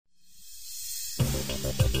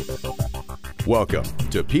Welcome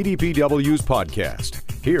to PDPW's podcast.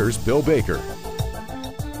 Here's Bill Baker.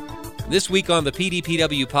 This week on the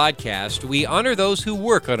PDPW podcast, we honor those who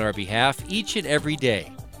work on our behalf each and every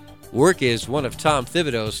day. Work is one of Tom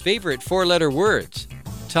Thibodeau's favorite four-letter words.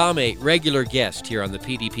 Tom, a regular guest here on the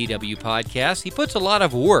PDPW podcast, he puts a lot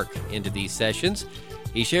of work into these sessions.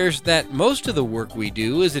 He shares that most of the work we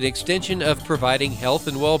do is an extension of providing health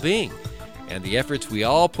and well-being, and the efforts we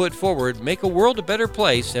all put forward make a world a better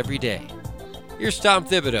place every day. Here's Tom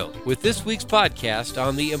Thibodeau with this week's podcast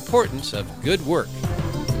on the importance of good work.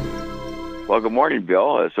 Well, good morning,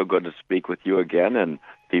 Bill. It's so good to speak with you again, and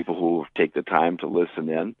people who take the time to listen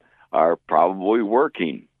in are probably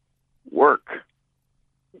working. Work.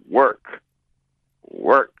 One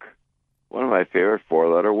of my favorite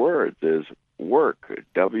four-letter words is work,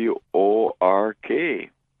 W-O-R-K.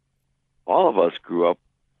 All of us grew up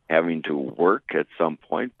having to work at some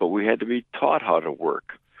point, but we had to be taught how to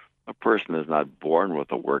work. A person is not born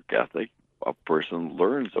with a work ethic. A person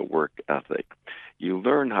learns a work ethic. You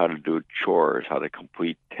learn how to do chores, how to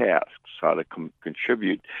complete tasks, how to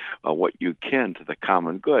contribute what you can to the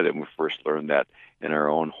common good. And we first learn that in our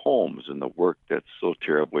own homes, and the work that's so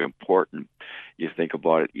terribly important. You think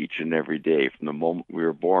about it each and every day. From the moment we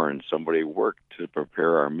were born, somebody worked to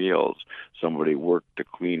prepare our meals. Somebody worked to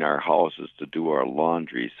clean our houses, to do our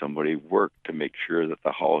laundry. Somebody worked to make sure that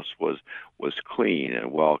the house was clean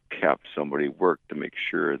and well kept. Somebody worked to make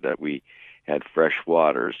sure that we had fresh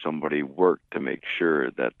water. Somebody worked to make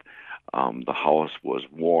sure that the house was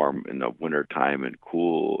warm in the wintertime and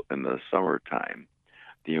cool in the summertime.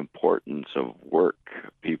 The importance of work.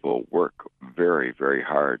 People work very, very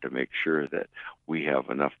hard to make sure that we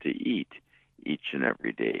have enough to eat each and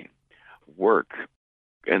every day. Work.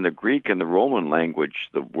 In the Greek and the Roman language,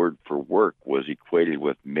 the word for work was equated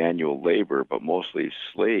with manual labor, but mostly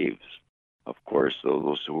slaves. Of course,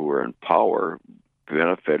 those who were in power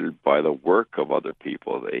benefited by the work of other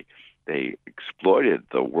people. They exploited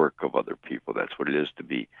the work of other people. That's what it is to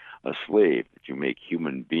be a slave, that you make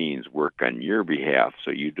human beings work on your behalf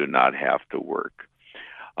so you do not have to work.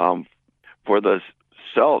 For the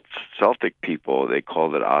Celtic people, they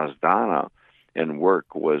called it Asdana, and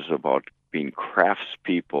work was about being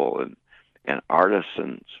craftspeople and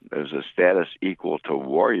artisans. There's a status equal to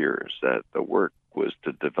warriors, that the work was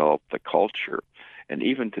to develop the culture. And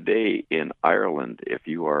even today in Ireland, if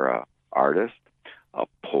you are an artist, a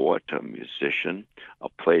poet, a musician, a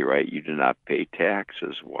playwright, you do not pay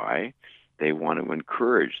taxes. Why? They want to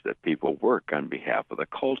encourage that people work on behalf of the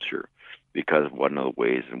culture, because one of the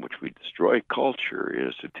ways in which we destroy culture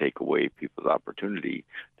is to take away people's opportunity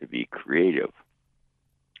to be creative.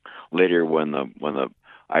 Later, when the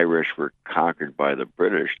Irish were conquered by the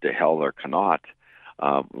British, they held their Connaught,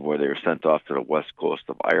 where they were sent off to the west coast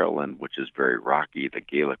of Ireland, which is very rocky. The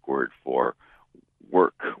Gaelic word for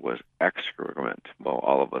work was excrement. Well,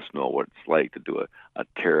 all of us know what it's like to do a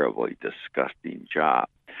terribly disgusting job.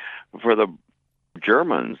 For the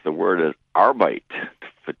Germans, the word is Arbeit,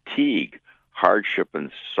 fatigue, hardship,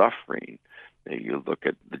 and suffering. You look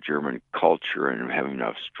at the German culture and having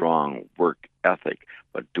a strong work ethic,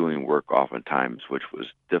 but doing work oftentimes which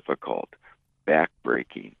was difficult,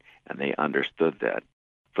 backbreaking, and they understood that.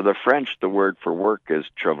 For the French, the word for work is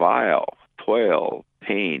travail, toil,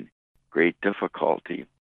 pain, great difficulty.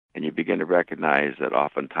 And you begin to recognize that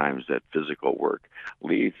oftentimes that physical work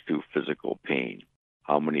leads to physical pain.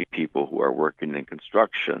 How many people who are working in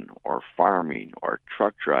construction or farming or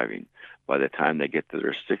truck driving, by the time they get to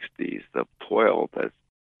their 60s, the toil that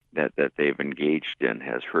they've engaged in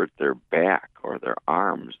has hurt their back or their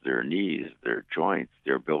arms, their knees, their joints,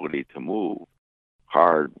 their ability to move.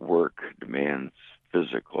 Hard work demands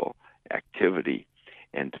physical activity,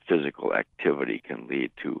 and physical activity can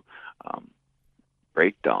lead to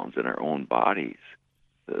breakdowns in our own bodies.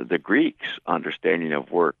 The Greeks' understanding of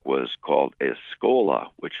work was called eskola,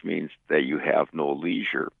 which means that you have no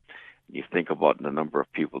leisure. You think about the number of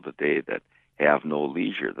people today that have no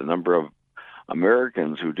leisure, the number of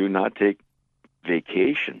Americans who do not take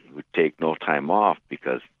vacation, who take no time off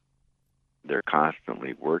because they're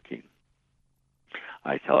constantly working.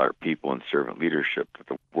 I tell our people in servant leadership that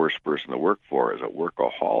the worst person to work for is a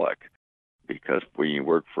workaholic, because when you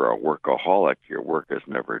work for a workaholic, your work is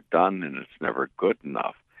never done and it's never good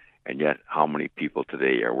enough. And yet, how many people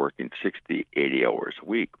today are working 60, 80 hours a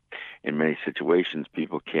week? In many situations,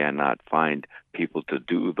 people cannot find people to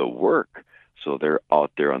do the work, so they're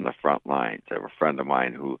out there on the front lines. I have a friend of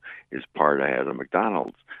mine who is part of a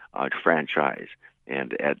McDonald's franchise,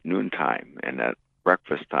 and at noontime and at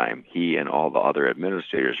breakfast time, he and all the other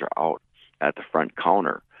administrators are out at the front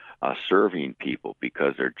counter serving people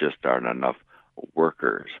because there just aren't enough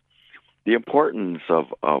workers. The importance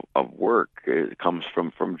of work comes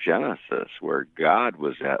from Genesis, where God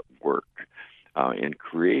was at work in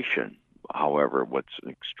creation. However, what's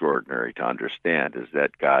extraordinary to understand is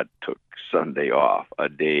that God took Sunday off, a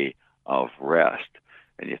day of rest.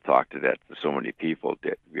 And you talk to so many people,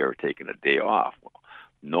 have you ever taken a day off? Well,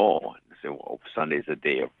 no. And they say, well, Sunday's a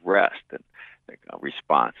day of rest. And the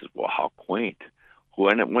response is, well, how quaint.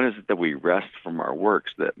 When is it that we rest from our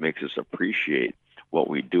works that makes us appreciate what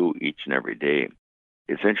we do each and every day?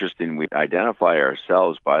 It's interesting, we identify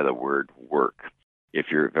ourselves by the word work. If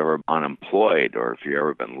you're ever unemployed or if you've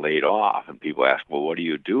ever been laid off and people ask, well, what do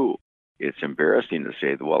you do? It's embarrassing to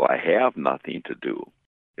say, well, I have nothing to do.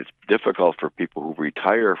 It's difficult for people who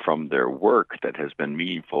retire from their work that has been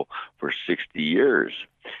meaningful for 60 years.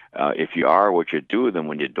 If you are what you do, then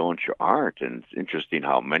when you don't, you aren't. And it's interesting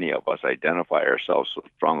how many of us identify ourselves so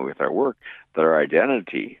strongly with our work that our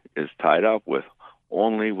identity is tied up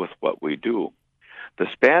only with what we do. The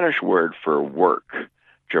Spanish word for work,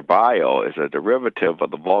 trabajo, is a derivative of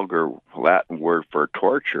the vulgar Latin word for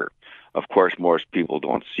torture. Of course, most people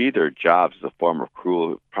don't see their jobs as a form of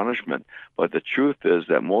cruel punishment, but the truth is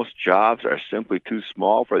that most jobs are simply too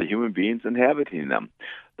small for the human beings inhabiting them.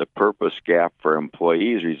 The purpose gap for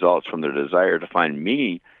employees results from their desire to find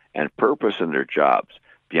meaning and purpose in their jobs,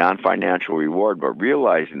 beyond financial reward, but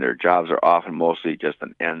realizing their jobs are often mostly just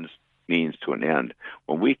an means to an end.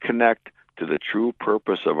 When we connect to the true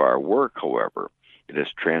purpose of our work, however, it is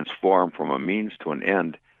transformed from a means to an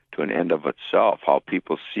end of itself. How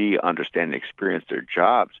people see, understand, and experience their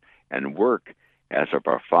jobs and work has a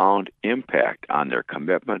profound impact on their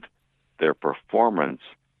commitment, their performance,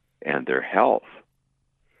 and their health.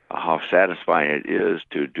 How satisfying it is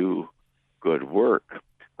to do good work,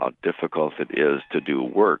 how difficult it is to do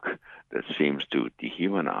work that seems to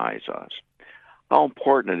dehumanize us. How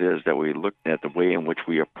important it is that we look at the way in which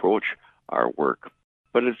we approach our work.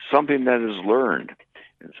 But it's something that is learned.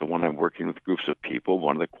 And so when I'm working with groups of people,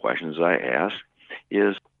 one of the questions I ask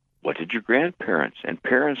is, what did your grandparents and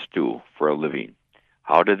parents do for a living?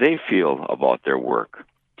 How did they feel about their work?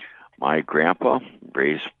 My grandpa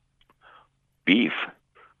raised beef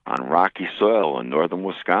on rocky soil in northern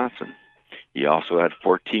Wisconsin. He also had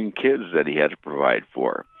 14 kids that he had to provide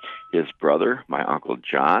for. His brother, my Uncle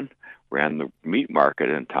John, ran the meat market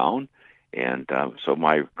in town. And so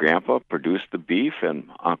my grandpa produced the beef, and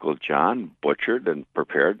Uncle John butchered and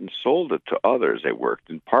prepared and sold it to others. They worked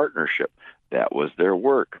in partnership. That was their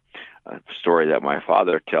work. A story that my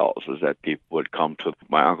father tells is that people would come to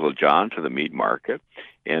my Uncle John to the meat market,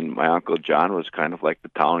 and my Uncle John was kind of like the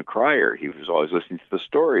town crier. He was always listening to the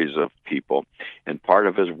stories of people, and part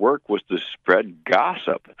of his work was to spread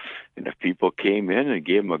gossip. And if people came in and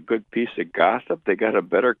gave him a good piece of gossip, they got a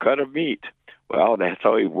better cut of meat. Well, that's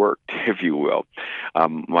how he worked, if you will.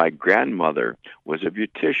 My grandmother was a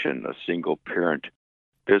beautician, a single-parent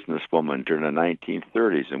businesswoman during the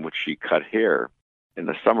 1930s in which she cut hair. In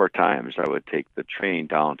the summer times, I would take the train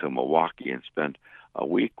down to Milwaukee and spend a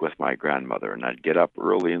week with my grandmother. And I'd get up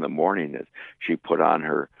early in the morning as she put on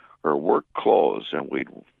her work clothes, and we'd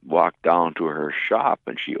walk down to her shop,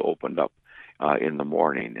 and she opened up in the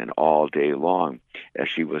morning. And all day long, as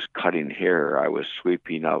she was cutting hair, I was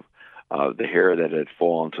sweeping up the hair that had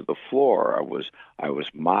fallen to the floor. I was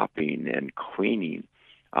mopping and cleaning.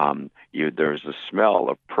 There was a smell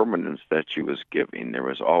of permanence that she was giving. There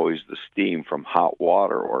was always the steam from hot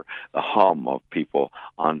water or the hum of people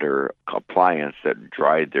under appliance that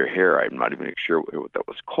dried their hair. I'm not even sure what that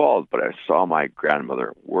was called, but I saw my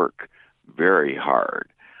grandmother work very hard.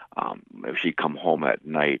 She'd come home at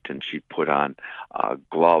night and she'd put on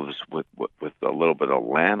gloves with a little bit of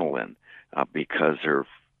lanolin because her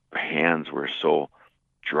hands were so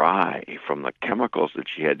dry from the chemicals that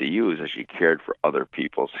she had to use as she cared for other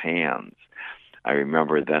people's hands. I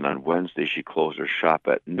remember then on Wednesday she closed her shop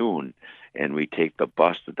at noon, and we'd take the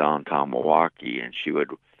bus to downtown Milwaukee, and she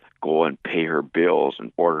would go and pay her bills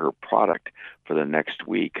and order her product for the next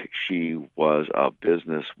week. She was a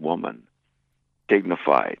businesswoman,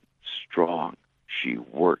 dignified, strong. She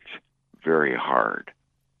worked very hard.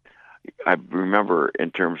 I remember in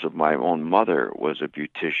terms of my own mother was a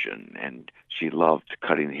beautician, and she loved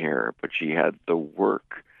cutting hair, but she had the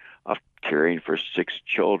work of caring for 6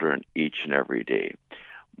 children each and every day.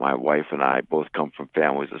 My wife and I both come from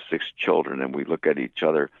families of 6 children, and we look at each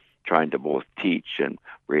other trying to both teach and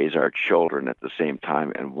raise our children at the same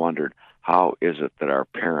time and wondered, how is it that our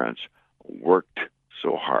parents worked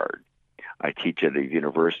so hard? I teach at a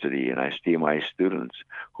university, and I see my students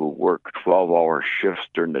who work 12-hour shifts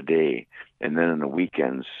during the day, and then in the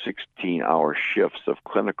weekends, 16-hour shifts of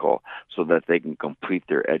clinical so that they can complete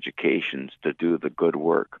their educations to do the good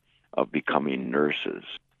work. of becoming nurses.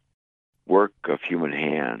 Work of human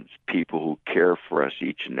hands, people who care for us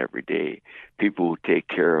each and every day, people who take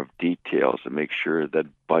care of details and make sure that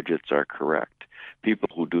budgets are correct, people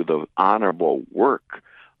who do the honorable work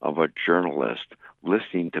of a journalist,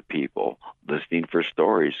 listening to people, listening for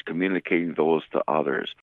stories, communicating those to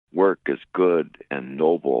others. Work is good and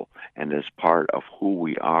noble and is part of who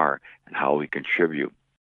we are and how we contribute.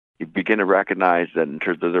 You begin to recognize that in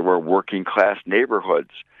terms of there were working class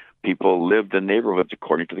neighborhoods. People lived in neighborhoods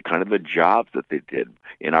according to the kind of the jobs that they did.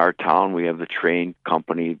 In our town, we have the Trane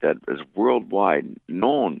company that is worldwide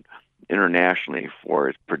known internationally for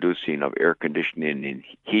its producing of air conditioning and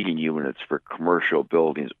heating units for commercial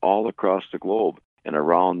buildings all across the globe. And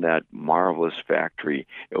around that marvelous factory,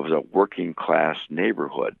 it was a working class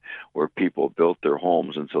neighborhood where people built their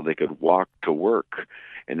homes and so they could walk to work.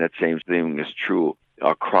 And that same thing is true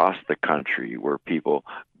across the country where people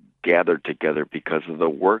gathered together because of the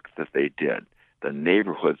work that they did, the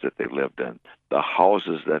neighborhoods that they lived in, the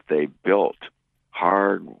houses that they built.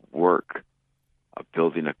 Hard work of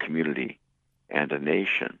building a community and a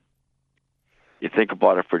nation. You think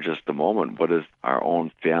about it for just a moment. What is our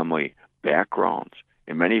own family backgrounds?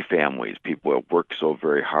 In many families, people have worked so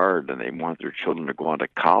very hard and they want their children to go on to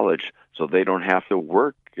college so they don't have to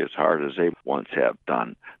work as hard as they once have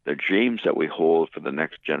done. The dreams that we hold for the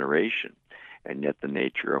next generation. And yet the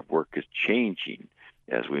nature of work is changing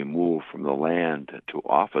as we move from the land to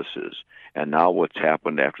offices. And now what's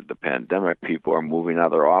happened after the pandemic, people are moving out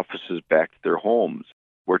of their offices back to their homes.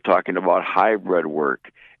 We're talking about hybrid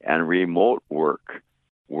work and remote work.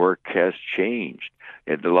 Work has changed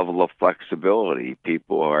at the level of flexibility.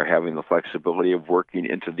 People are having the flexibility of working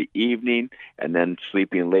into the evening and then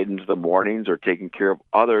sleeping late into the mornings or taking care of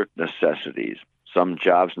other necessities. Some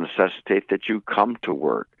jobs necessitate that you come to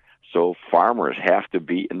work. So farmers have to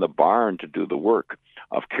be in the barn to do the work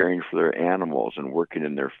of caring for their animals and working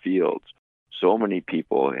in their fields. So many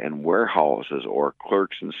people in warehouses or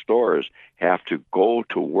clerks in stores have to go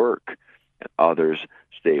to work, and others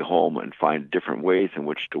stay home and find different ways in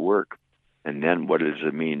which to work. And then what does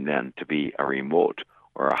it mean then to be a remote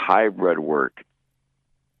or a hybrid work?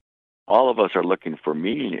 All of us are looking for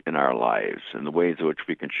meaning in our lives, and the ways in which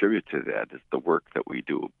we contribute to that is the work that we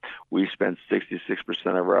do. We spend 66%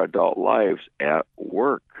 of our adult lives at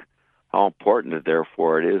work. How important,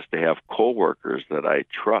 therefore, it is to have coworkers that I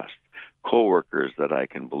trust, coworkers that I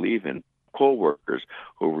can believe in, coworkers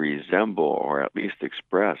who resemble or at least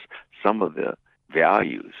express some of the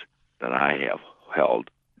values that I have held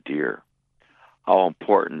dear. How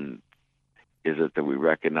important is it that we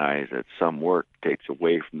recognize that some work takes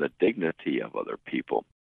away from the dignity of other people?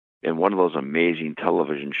 In one of those amazing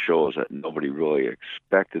television shows that nobody really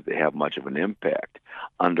expected to have much of an impact,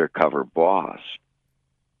 Undercover Boss,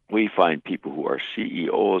 we find people who are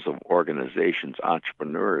CEOs of organizations,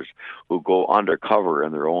 entrepreneurs, who go undercover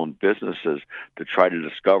in their own businesses to try to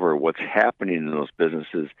discover what's happening in those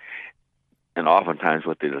businesses. And oftentimes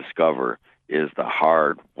what they discover is the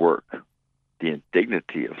hard work, the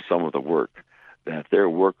indignity of some of the work that their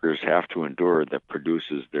workers have to endure that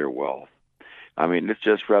produces their wealth. I mean, it's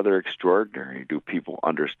just rather extraordinary. Do people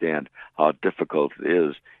understand how difficult it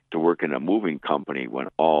is to work in a moving company when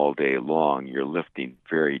all day long you're lifting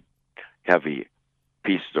very heavy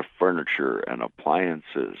pieces of furniture and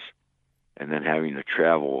appliances and then having to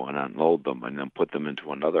travel and unload them and then put them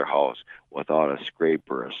into another house without a scrape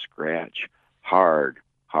or a scratch? Hard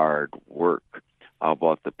work. How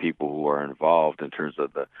about the people who are involved in terms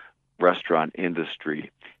of the restaurant industry,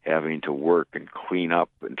 having to work and clean up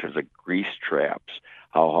in terms of grease traps,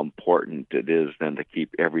 how important it is then to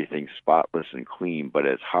keep everything spotless and clean, but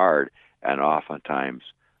it's hard and oftentimes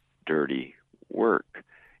dirty work.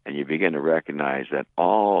 And you begin to recognize that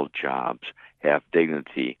all jobs have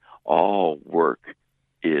dignity, all work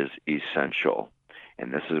is essential.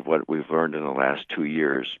 And this is what we've learned in the last 2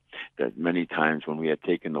 years, that many times when we had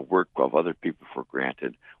taken the work of other people for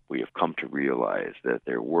granted, we have come to realize that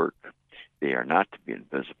their work, they are not to be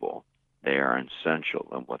invisible. They are essential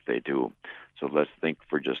in what they do. So let's think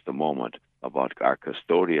for just a moment about our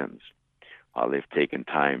custodians, how they've taken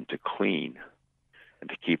time to clean and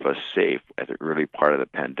to keep us safe. At the early part of the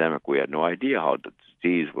pandemic, we had no idea how the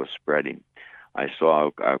disease was spreading. I saw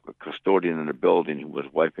a custodian in a building who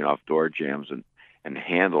was wiping off door jambs and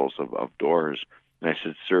handles of doors. And I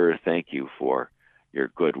said, "Sir, thank you for your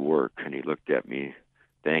good work." And he looked at me,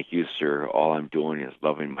 "Thank you, sir. All I'm doing is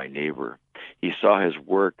loving my neighbor." He saw his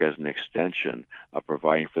work as an extension of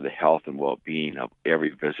providing for the health and well-being of every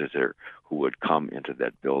visitor who would come into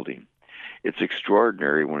that building. It's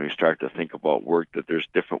extraordinary when we start to think about work that there's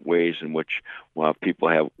different ways in which people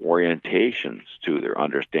have orientations to their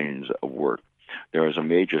understandings of work. There was a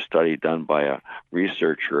major study done by a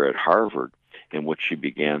researcher at Harvard in which she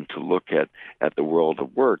began to look at the world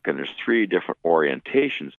of work, and there's 3 different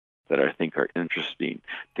orientations that I think are interesting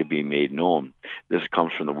to be made known. This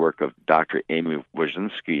comes from the work of Dr. Amy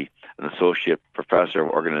Wojcinski, an associate professor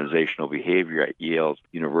of organizational behavior at Yale's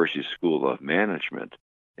University School of Management.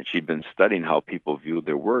 And she'd been studying how people viewed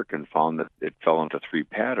their work and found that it fell into 3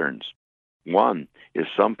 patterns. One is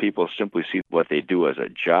some people simply see what they do as a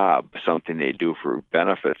job, something they do for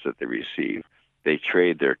benefits that they receive. They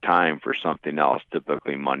trade their time for something else,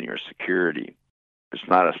 typically money or security. It's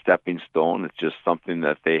not a stepping stone, it's just something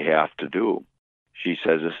that they have to do. She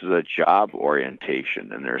says this is a job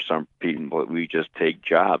orientation, and there are some people that we just take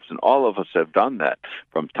jobs, and all of us have done that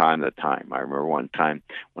from time to time. I remember one time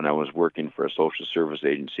when I was working for a social service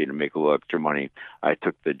agency to make a little extra money, I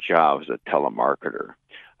took the job as a telemarketer.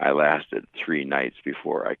 I lasted 3 nights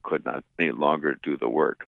before I could not any longer do the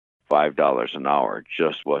work. $5 an hour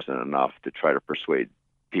just wasn't enough to try to persuade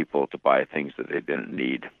people to buy things that they didn't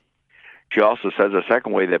need. She also says a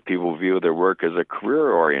second way that people view their work is a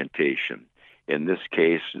career orientation. In this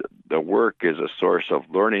case, the work is a source of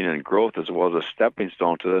learning and growth as well as a stepping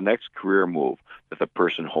stone to the next career move that the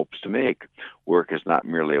person hopes to make. Work is not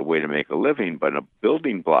merely a way to make a living, but a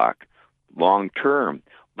building block, long-term,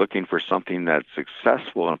 looking for something that's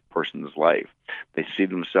successful in a person's life. They see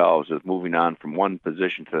themselves as moving on from one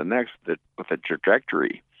position to the next with a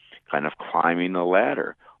trajectory, kind of climbing the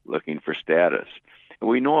ladder, looking for status.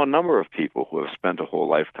 We know a number of people who have spent a whole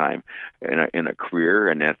lifetime in a career,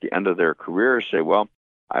 and at the end of their career say, well,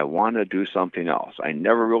 I want to do something else. I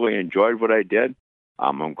never really enjoyed what I did.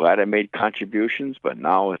 I'm glad I made contributions, but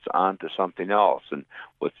now it's on to something else. And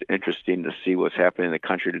what's interesting to see what's happening in the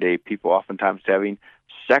country today, people oftentimes having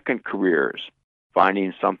second careers,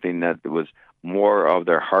 finding something that was more of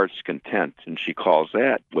their heart's content. And she calls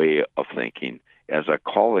that way of thinking as a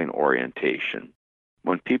calling orientation.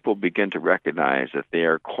 When people begin to recognize that they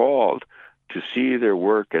are called to see their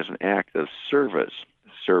work as an act of service,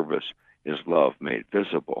 service is love made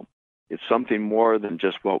visible. It's something more than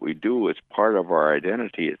just what we do. It's part of our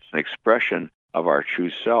identity. It's an expression of our true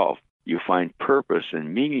self. You find purpose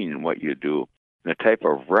and meaning in what you do, and a type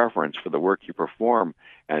of reverence for the work you perform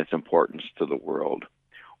and its importance to the world.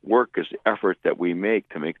 Work is the effort that we make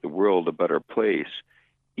to make the world a better place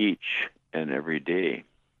each and every day.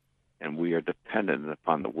 And we are dependent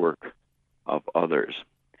upon the work of others.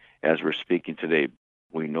 As we're speaking today,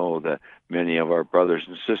 we know that many of our brothers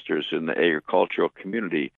and sisters in the agricultural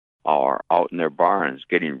community are out in their barns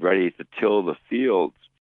getting ready to till the fields,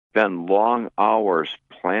 spend long hours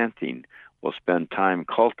planting, will spend time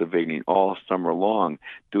cultivating all summer long,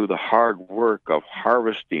 do the hard work of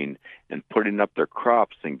harvesting and putting up their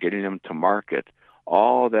crops and getting them to market.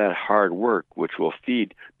 All that hard work which will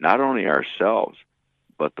feed not only ourselves,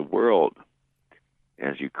 but the world.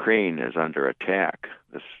 As Ukraine is under attack,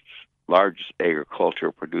 this largest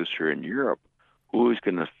agricultural producer in Europe, who is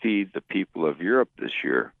going to feed the people of Europe this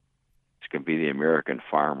year? It's going to be the American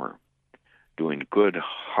farmer, doing good,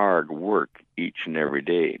 hard work each and every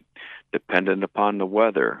day, dependent upon the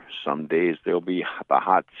weather. Some days there'll be the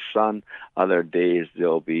hot sun, other days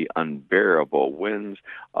there'll be unbearable winds,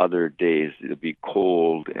 other days it'll be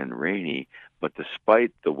cold and rainy. But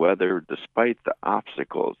despite the weather, despite the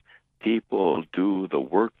obstacles, people do the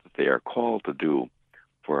work that they are called to do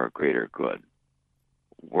for a greater good.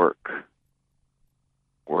 Work.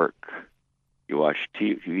 You watch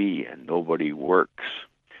TV and nobody works.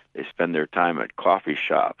 They spend their time at coffee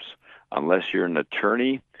shops. Unless you're an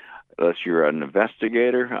attorney, unless you're an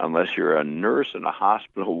investigator, unless you're a nurse in a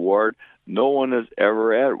hospital ward, no one is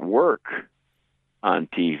ever at work on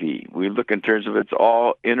TV. We look in terms of it's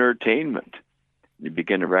all entertainment. You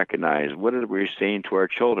begin to recognize, what are we saying to our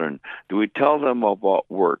children? Do we tell them about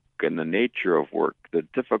work and the nature of work, the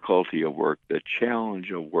difficulty of work, the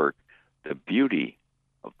challenge of work, the beauty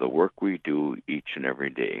of the work we do each and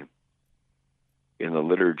every day? In the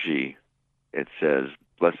liturgy, it says,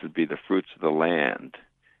 blessed be the fruits of the land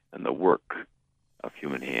and the work of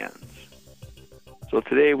human hands. So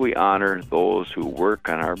today we honor those who work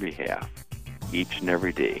on our behalf each and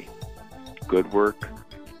every day. Good work,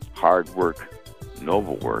 hard work,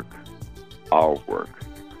 noble work, our work.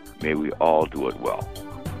 May we all do it well.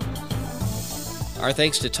 Our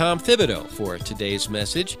thanks to Tom Thibodeau for today's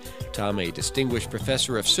message. Tom, a distinguished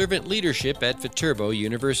professor of servant leadership at Viterbo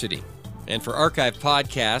University. And for archived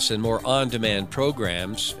podcasts and more on-demand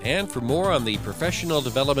programs, and for more on the professional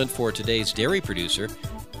development for today's dairy producer,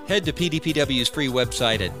 head to PDPW's free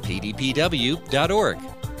website at pdpw.org.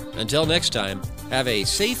 Until next time, have a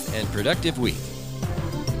safe and productive week.